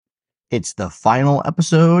It's the final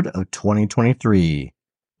episode of 2023.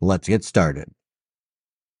 Let's get started.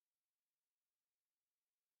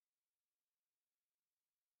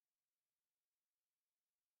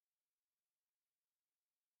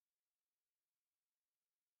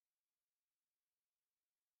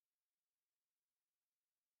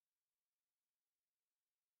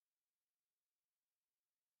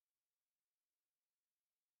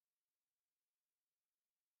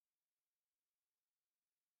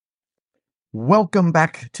 Welcome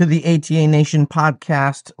back to the ATA Nation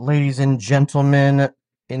podcast, ladies and gentlemen,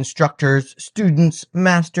 instructors, students,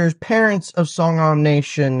 masters, parents of Songam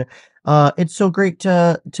Nation. It's so great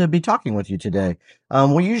to be talking with you today.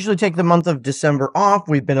 We usually take the month of December off.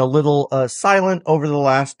 We've been a little silent over the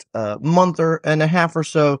last month and a half or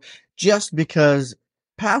so, just because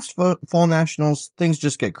past fall nationals, things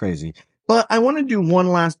just get crazy. But I want to do one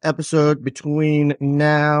last episode between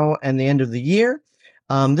now and the end of the year.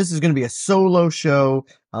 This is going to be a solo show.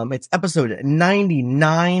 It's episode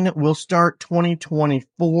 99. We'll start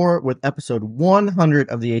 2024 with episode 100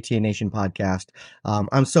 of the ATA Nation podcast.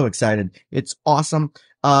 I'm so excited. It's awesome.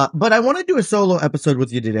 But I want to do a solo episode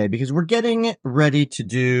with you today because we're getting ready to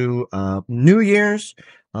do New Year's.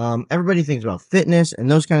 Everybody thinks about fitness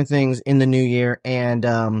and those kind of things in the new year. And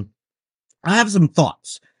I have some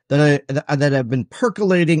thoughts that have been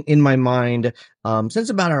percolating in my mind since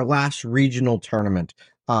about our last regional tournament.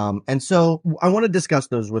 And so I want to discuss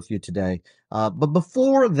those with you today. But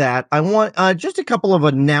before that, I want just a couple of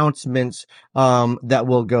announcements that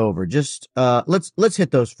we'll go over. Just let's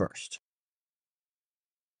hit those first.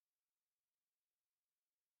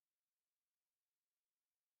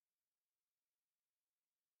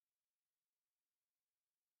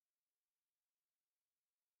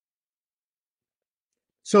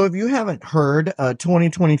 So if you haven't heard,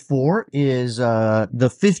 2024 is the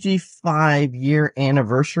 55-year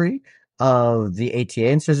anniversary of the ATA,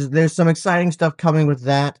 and so there's some exciting stuff coming with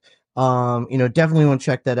that. Definitely want to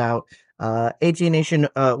check that out. ATA Nation,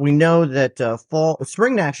 we know that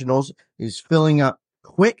spring nationals is filling up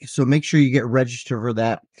quick, so make sure you get registered for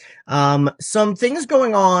that. Some things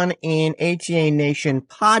going on in ATA Nation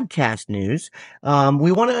podcast news.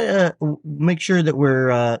 We want to make sure that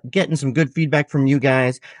we're getting some good feedback from you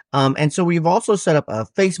guys. And so we've also set up a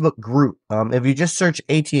Facebook group. If you just search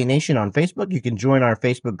ATA Nation on Facebook, you can join our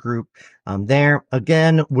Facebook group there.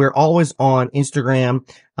 Again, we're always on Instagram.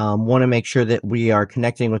 Want to make sure that we are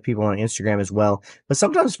connecting with people on Instagram as well. But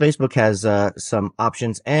sometimes Facebook has some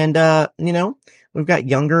options. And, we've got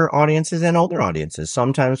younger audiences and older audiences.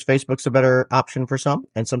 Sometimes Facebook's a better option for some,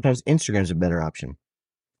 and sometimes Instagram's a better option.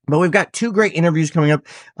 But we've got two great interviews coming up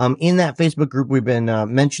in that Facebook group. We've been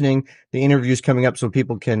mentioning the interviews coming up so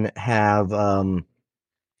people can have some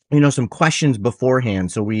questions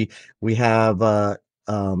beforehand. So we have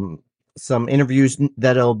some interviews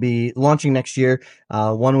that'll be launching next year.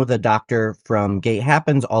 One with a doctor from Gait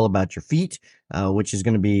Happens, all about your feet, which is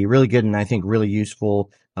going to be really good and I think really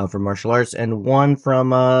useful for martial arts, and one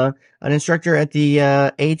from an instructor at the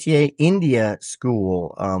ATA India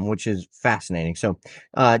School, which is fascinating. So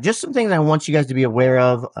just some things I want you guys to be aware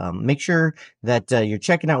of. Make sure that you're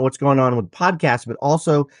checking out what's going on with podcasts, but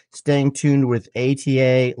also staying tuned with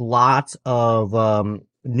ATA. Lots of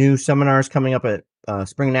new seminars coming up at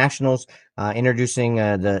Spring Nationals, introducing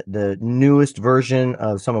the newest version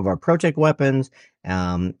of some of our ProTech weapons.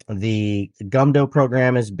 The Gumdo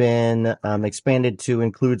program has been expanded to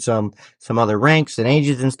include some other ranks and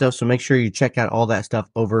ages and stuff. So make sure you check out all that stuff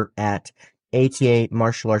over at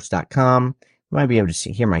atamartialarts.com. You might be able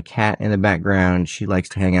to hear my cat in the background. She likes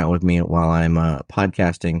to hang out with me while I'm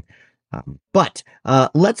podcasting. But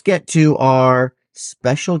let's get to our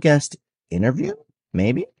special guest interview,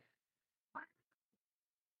 maybe.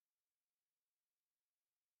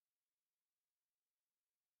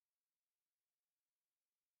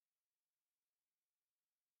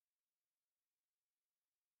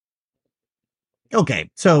 Okay,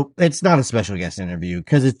 so it's not a special guest interview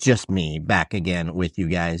because it's just me back again with you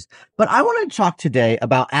guys. But I want to talk today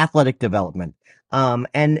about athletic development.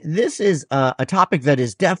 And this is a topic that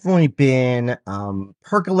has definitely been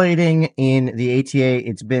percolating in the ATA.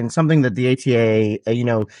 It's been something that the ATA,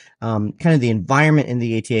 kind of the environment in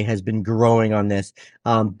the ATA has been growing on this.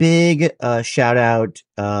 Big shout out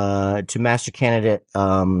to Master Candidate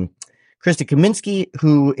Krista Kaminsky,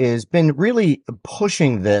 who has been really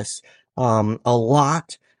pushing this a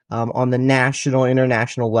lot on the national,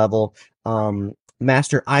 international level.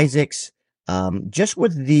 Master Isaacs, just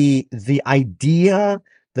with the idea,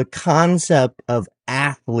 the concept of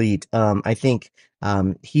athlete. I think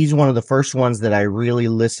he's one of the first ones that I really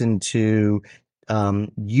listened to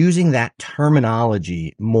using that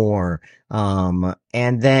terminology more.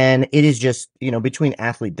 And then it is just, between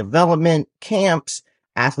athlete development camps,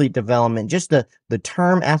 athlete development, just the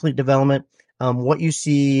term athlete development, what you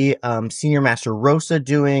see Senior Master Rosa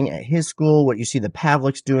doing at his school, what you see the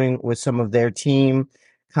Pavliks doing with some of their team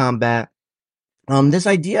combat. This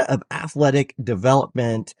idea of athletic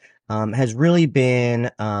development has really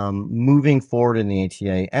been moving forward in the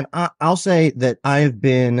ATA. And I'll say that I've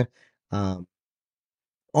been um,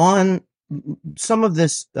 on some of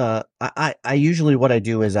this. I usually, what I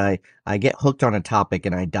do is I get hooked on a topic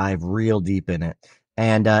and I dive real deep in it.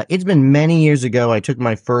 And it's been many years ago. I took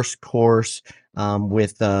my first course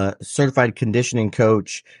with a certified conditioning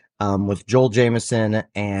coach with Joel Jameson,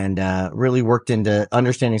 and really worked into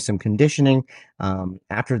understanding some conditioning.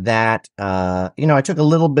 After that, I took a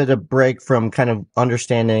little bit of break from kind of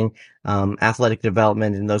understanding athletic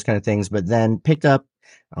development and those kind of things, but then picked up,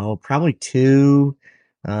 probably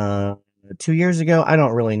uh, 2 years ago. I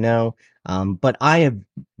don't really know. But I have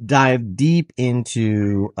dived deep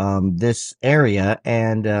into this area,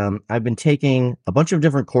 and I've been taking a bunch of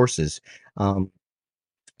different courses. Um,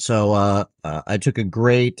 I took a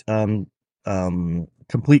great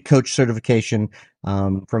complete coach certification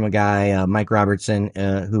from a guy, Mike Robertson,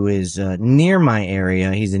 who is near my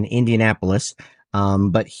area. He's in Indianapolis,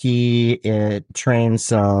 but he trains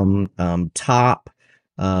some top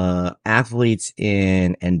athletes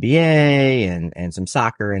in NBA and some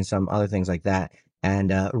soccer and some other things like that,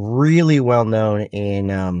 and really well known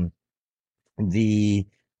in the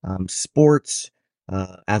sports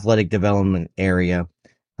athletic development area.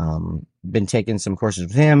 Been taking some courses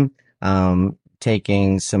with him,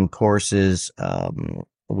 taking some courses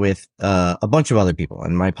with a bunch of other people,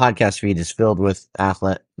 and my podcast feed is filled with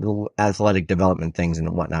athletic development things and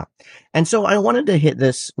whatnot. And so I wanted to hit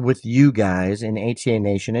this with you guys in ATA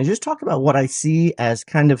Nation and just talk about what I see as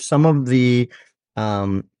kind of some of the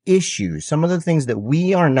issues, some of the things that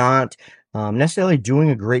we are not necessarily doing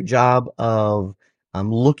a great job of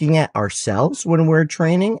looking at ourselves when we're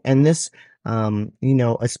training. And this,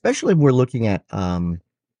 especially if we're looking at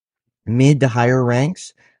mid to higher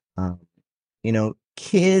ranks, uh,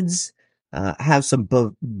 kids have some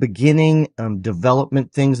beginning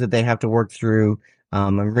development things that they have to work through.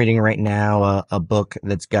 I'm reading right now a book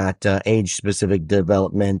that's got age specific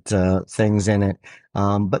development things in it.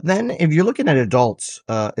 But then if you're looking at adults,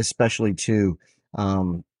 especially too,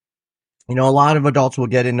 um, a lot of adults will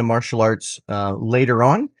get into martial arts later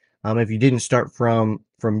on, if you didn't start from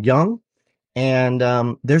young. And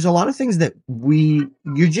there's a lot of things that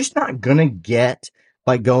you're just not gonna get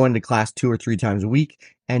by going to class 2 or 3 times a week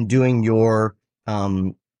and doing your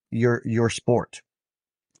sport.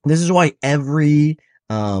 This is why every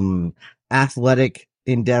athletic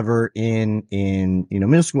endeavor in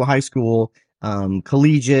middle school, high school,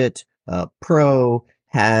 collegiate, pro,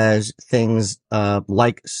 has things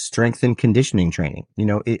like strength and conditioning training.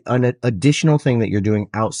 An additional thing that you're doing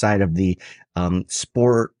outside of the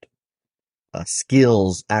sport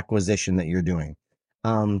skills acquisition that you're doing.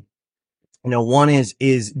 One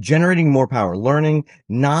is generating more power, learning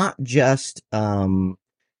not just how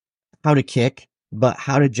to kick, but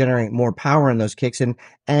how to generate more power in those kicks.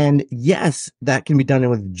 And yes, that can be done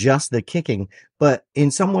with just the kicking, but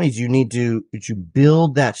in some ways you need to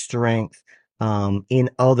build that strength in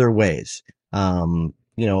other ways. Through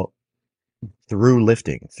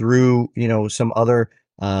lifting, through some other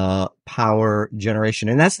power generation.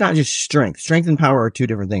 And that's not just strength. Strength and power are two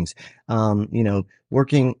different things.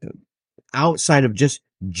 Working outside of just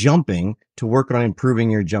jumping to work on improving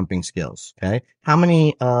your jumping skills. Okay. How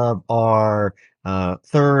many of our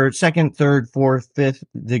second, third, fourth, fifth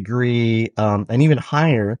degree, and even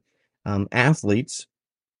higher athletes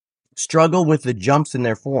struggle with the jumps in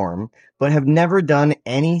their form, but have never done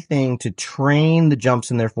anything to train the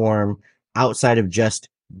jumps in their form outside of just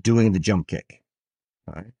doing the jump kick?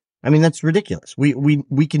 All right. I mean, that's ridiculous. We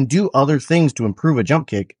can do other things to improve a jump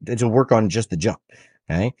kick to work on just the jump.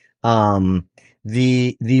 Okay. Um,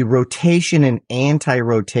 the rotation and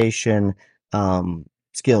anti-rotation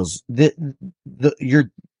skills,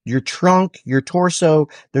 your trunk, your torso,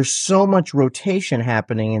 there's so much rotation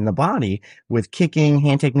happening in the body with kicking,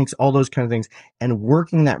 hand techniques, all those kind of things, and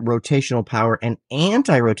working that rotational power and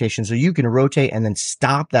anti-rotation so you can rotate and then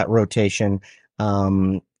stop that rotation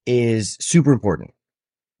is super important.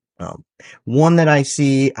 Um, One that I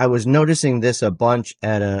was noticing this a bunch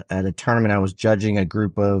at a tournament. I was judging a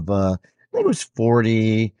group of I think it was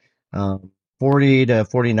um, 40 to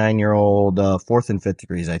 49-year-old fourth and fifth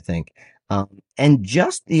degrees, I think. And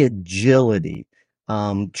just the agility,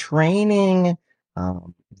 training,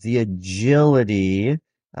 the agility.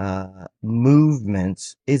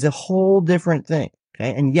 movements is a whole different thing.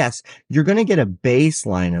 Okay. And yes, you're going to get a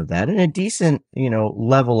baseline of that and a decent,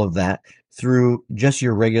 level of that through just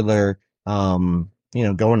your regular, going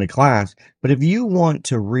to class. But if you want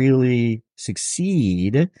to really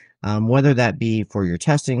succeed, whether that be for your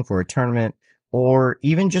testing, for a tournament, or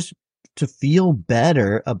even just to feel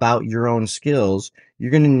better about your own skills,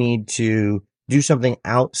 you're going to need to do something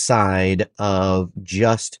outside of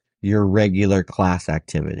just your regular class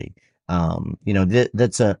activity.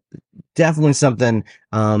 That's a definitely something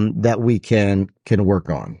that we can work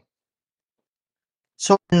on.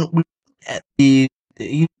 So when we look at these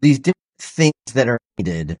different things that are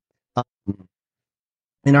needed um,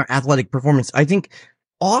 in our athletic performance, I think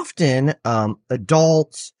often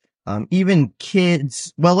adults, even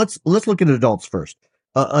kids. Well, let's look at adults first.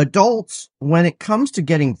 Adults, when it comes to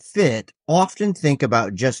getting fit, often think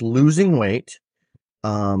about just losing weight,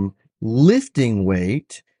 um, lifting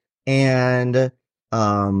weight, and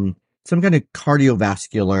some kind of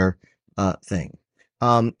cardiovascular thing.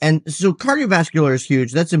 And so cardiovascular is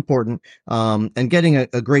huge. That's important. And getting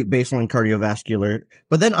a great baseline cardiovascular,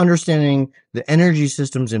 but then understanding the energy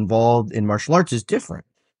systems involved in martial arts is different,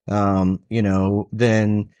 than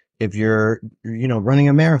if you're, running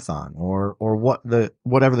a marathon or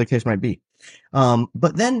whatever the case might be.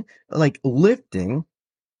 But then like lifting,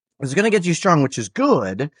 it's going to get you strong, which is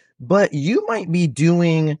good, but you might be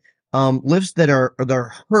doing lifts that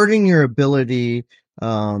are hurting your ability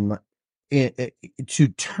um, to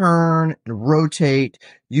turn, rotate,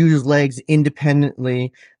 use legs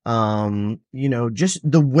independently. Just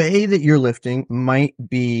the way that you're lifting might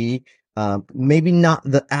be maybe not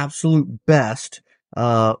the absolute best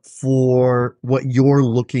for what you're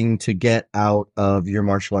looking to get out of your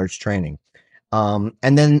martial arts training. And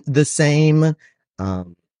then the same.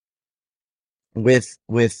 Um, with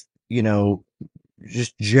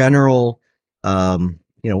just general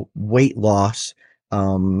weight loss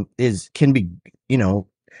is can be you know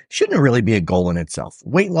shouldn't really be a goal in itself.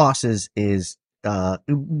 Weight loss is uh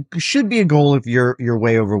should be a goal if you're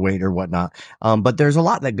way overweight or whatnot, but there's a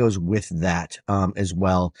lot that goes with that as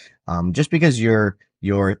well. Just because you're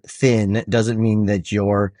thin doesn't mean that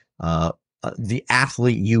you're the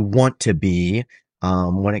athlete you want to be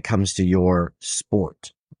when it comes to your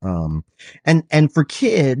sport. Um, and for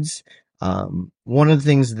kids, one of the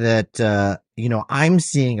things that I'm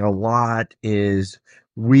seeing a lot is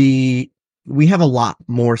we we have a lot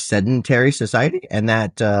more sedentary society, and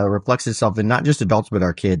that reflects itself in not just adults but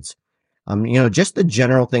our kids. Just the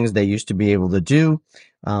general things they used to be able to do.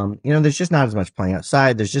 There's just not as much playing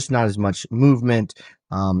outside. There's just not as much movement,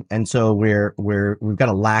 and so we've got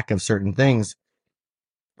a lack of certain things.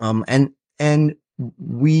 And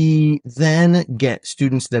we then get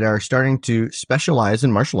students that are starting to specialize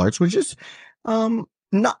in martial arts, which is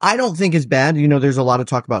not, I don't think is bad. There's a lot of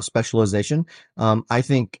talk about specialization. I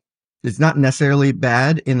think it's not necessarily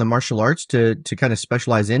bad in the martial arts to kind of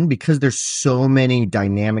specialize in, because there's so many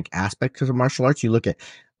dynamic aspects of martial arts. You look at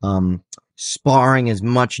sparring is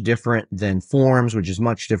much different than forms, which is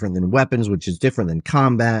much different than weapons, which is different than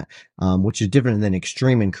combat, which is different than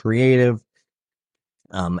extreme and creative.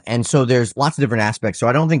 And so there's lots of different aspects. So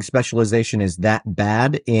I don't think specialization is that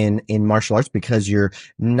bad in martial arts, because you're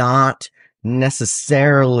not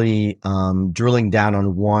necessarily drilling down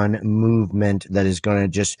on one movement that is going to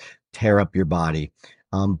just tear up your body.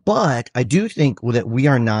 But I do think that we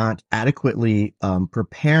are not adequately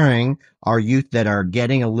preparing our youth that are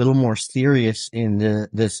getting a little more serious in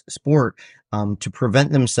this sport to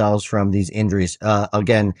prevent themselves from these injuries.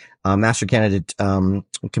 Again, Master Candidate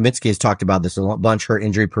Kamitsky has talked about this a bunch. Her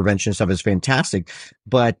injury prevention stuff is fantastic,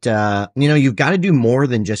 but you've got to do more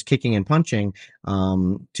than just kicking and punching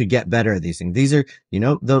to get better at these things. These are,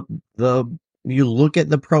 the you look at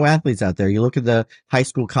the pro athletes out there. You look at the high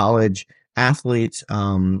school, college athletes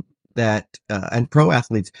that and pro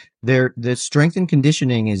athletes. The strength and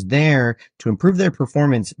conditioning is there to improve their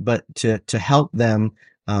performance, but to help them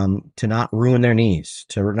to not ruin their knees,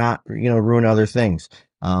 to not ruin other things.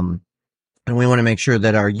 And we want to make sure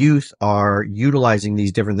that our youth are utilizing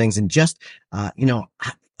these different things. And just in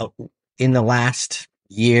the last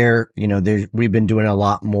year, we've been doing a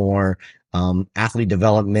lot more athlete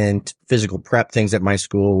development, physical prep things at my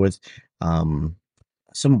school with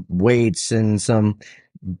some weights and some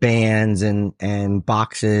bands and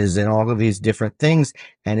boxes and all of these different things.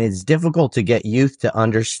 And it's difficult to get youth to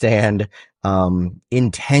understand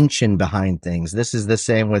intention behind things. This is the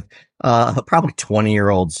same with probably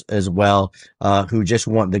 20-year-olds as well, who just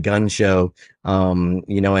want the gun show,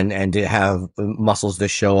 and to have muscles to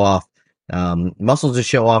show off. Muscles to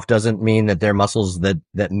show off doesn't mean that they're muscles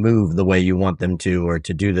that move the way you want them to, or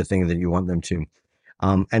to do the thing that you want them to.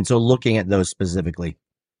 And so looking at those specifically.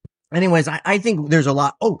 Anyways, I think there's a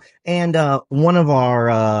lot. Oh, and one of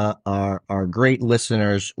our great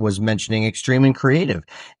listeners was mentioning extreme and creative,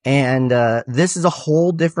 and this is a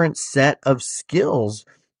whole different set of skills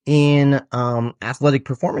in athletic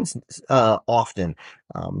performance, often,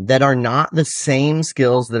 that are not the same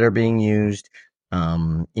skills that are being used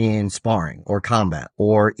in sparring or combat,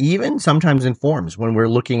 or even sometimes in forms when we're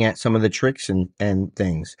looking at some of the tricks and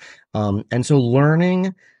things. And so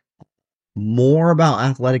learning more about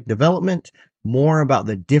athletic development, more about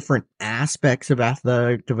the different aspects of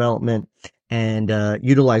athletic development, and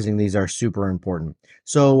utilizing these are super important.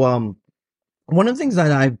 So, one of the things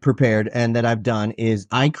that I've prepared and that I've done is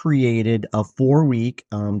I created a 4 week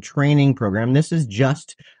training program. This is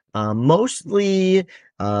just mostly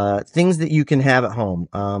things that you can have at home,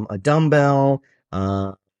 a dumbbell,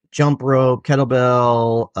 uh, jump rope,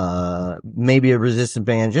 kettlebell, maybe a resistance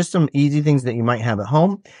band, just some easy things that you might have at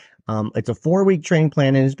home. It's a 4 week training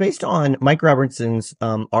plan, and it's based on Mike Robertson's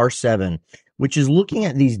R7, which is looking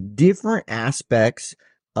at these different aspects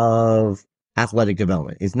of athletic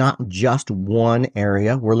development. It's not just one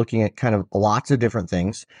area. We're looking at kind of lots of different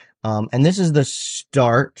things. And this is the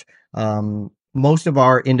start. Most of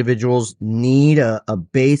our individuals need a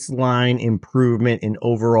baseline improvement in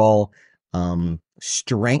overall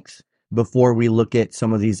strength before we look at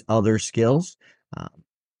some of these other skills. Uh,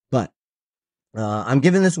 but I'm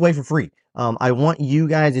giving this away for free. I want you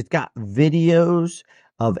guys, it's got videos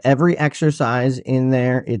of every exercise in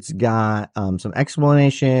there. It's got some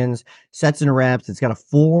explanations, sets and reps. It's got a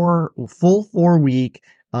full 4 week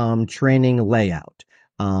training layout.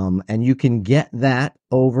 And you can get that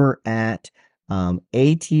over at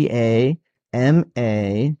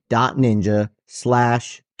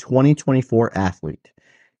atama.ninja/2024athlete.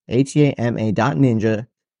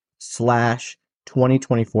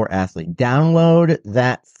 atama.ninja/2024athlete. Download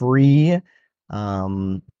that free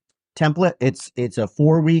um, template. It's a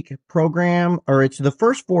 4 week program, or it's the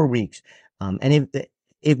first 4 weeks. And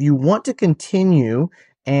if you want to continue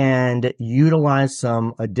and utilize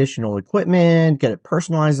some additional equipment, get it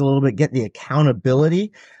personalized a little bit, get the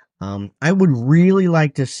accountability, I would really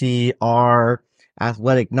like to see our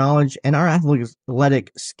athletic knowledge and our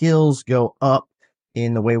athletic skills go up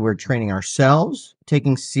in the way we're training ourselves,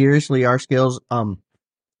 taking seriously our skills.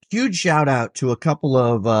 Huge shout out to a couple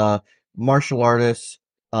of martial artists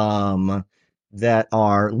um, that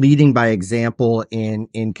are leading by example in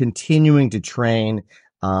continuing to train.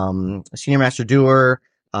 Senior Master Dewar,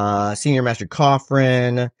 Senior Master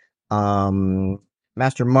Coffrin,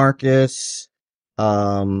 Master Marcus,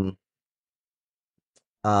 um,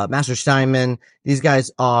 Master Simon. These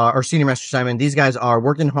guys are, or Senior Master Simon. These guys are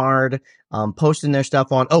working hard, posting their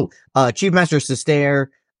stuff on. Chief Master Sestair,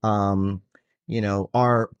 are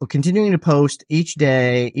continuing to post each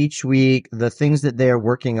day, each week, the things that they're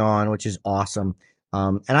working on, which is awesome.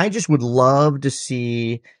 And I just would love to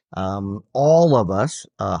see all of us,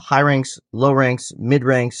 high ranks, low ranks, mid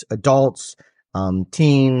ranks, adults,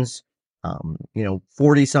 teens,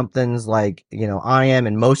 40 somethings like, I am,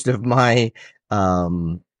 and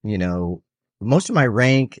um, you know, most of my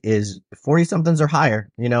rank is 40 somethings or higher.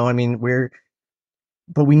 I mean,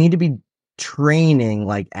 but we need to be training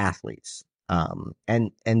like athletes.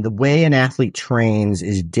 And the way an athlete trains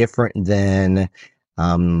is different than,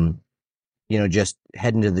 um, just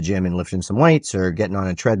heading to the gym and lifting some weights or getting on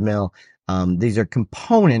a treadmill. These are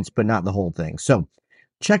components, but not the whole thing. So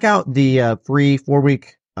check out the free 4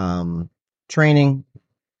 week training.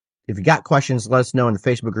 If you got questions, let us know in the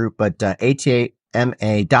Facebook group. But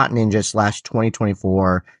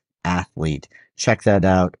atama.ninja/2024athlete. Check that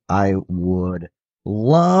out. I would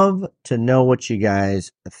love to know what you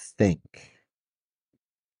guys think.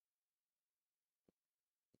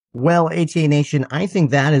 Well, ATA Nation, I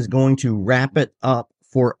think that is going to wrap it up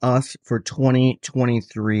for us for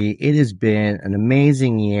 2023. It has been an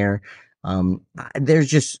amazing year. There's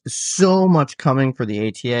just so much coming for the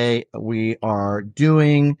ATA. We are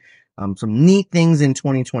doing some neat things in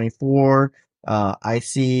 2024. I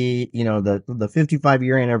see, the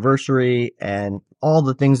 55-year anniversary and all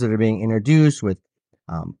the things that are being introduced with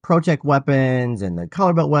Protect weapons and the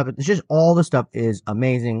color belt weapons. It's just all the stuff is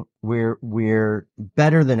amazing. We're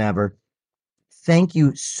better than ever. Thank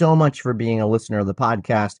you so much for being a listener of the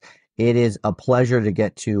podcast. It is a pleasure to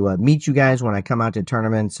get to meet you guys when I come out to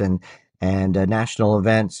tournaments and national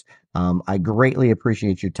events. I greatly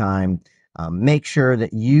appreciate your time. Make sure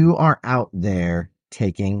that you are out there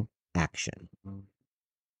taking action.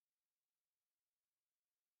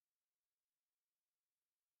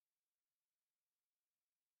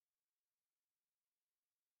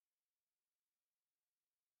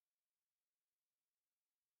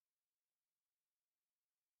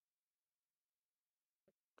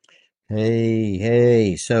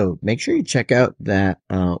 Hey. So make sure you check out that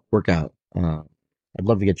workout. I'd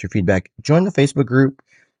love to get your feedback. Join the Facebook group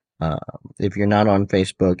uh, if you're not on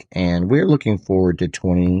Facebook, and we're looking forward to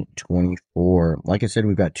 2024. Like I said,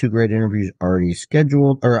 we've got two great interviews already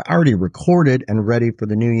scheduled or already recorded and ready for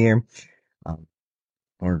the new year. Um,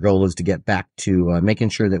 our goal is to get back to making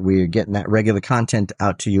sure that we're getting that regular content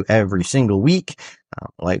out to you every single week.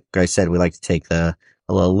 Like I said, we like to take a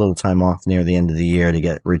little time off near the end of the year to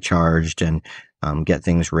get recharged and get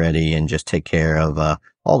things ready and just take care of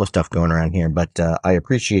all the stuff going around here. But I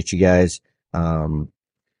appreciate you guys. Um,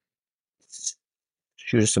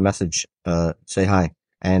 Shoot us a message, say hi,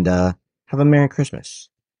 and have a Merry Christmas.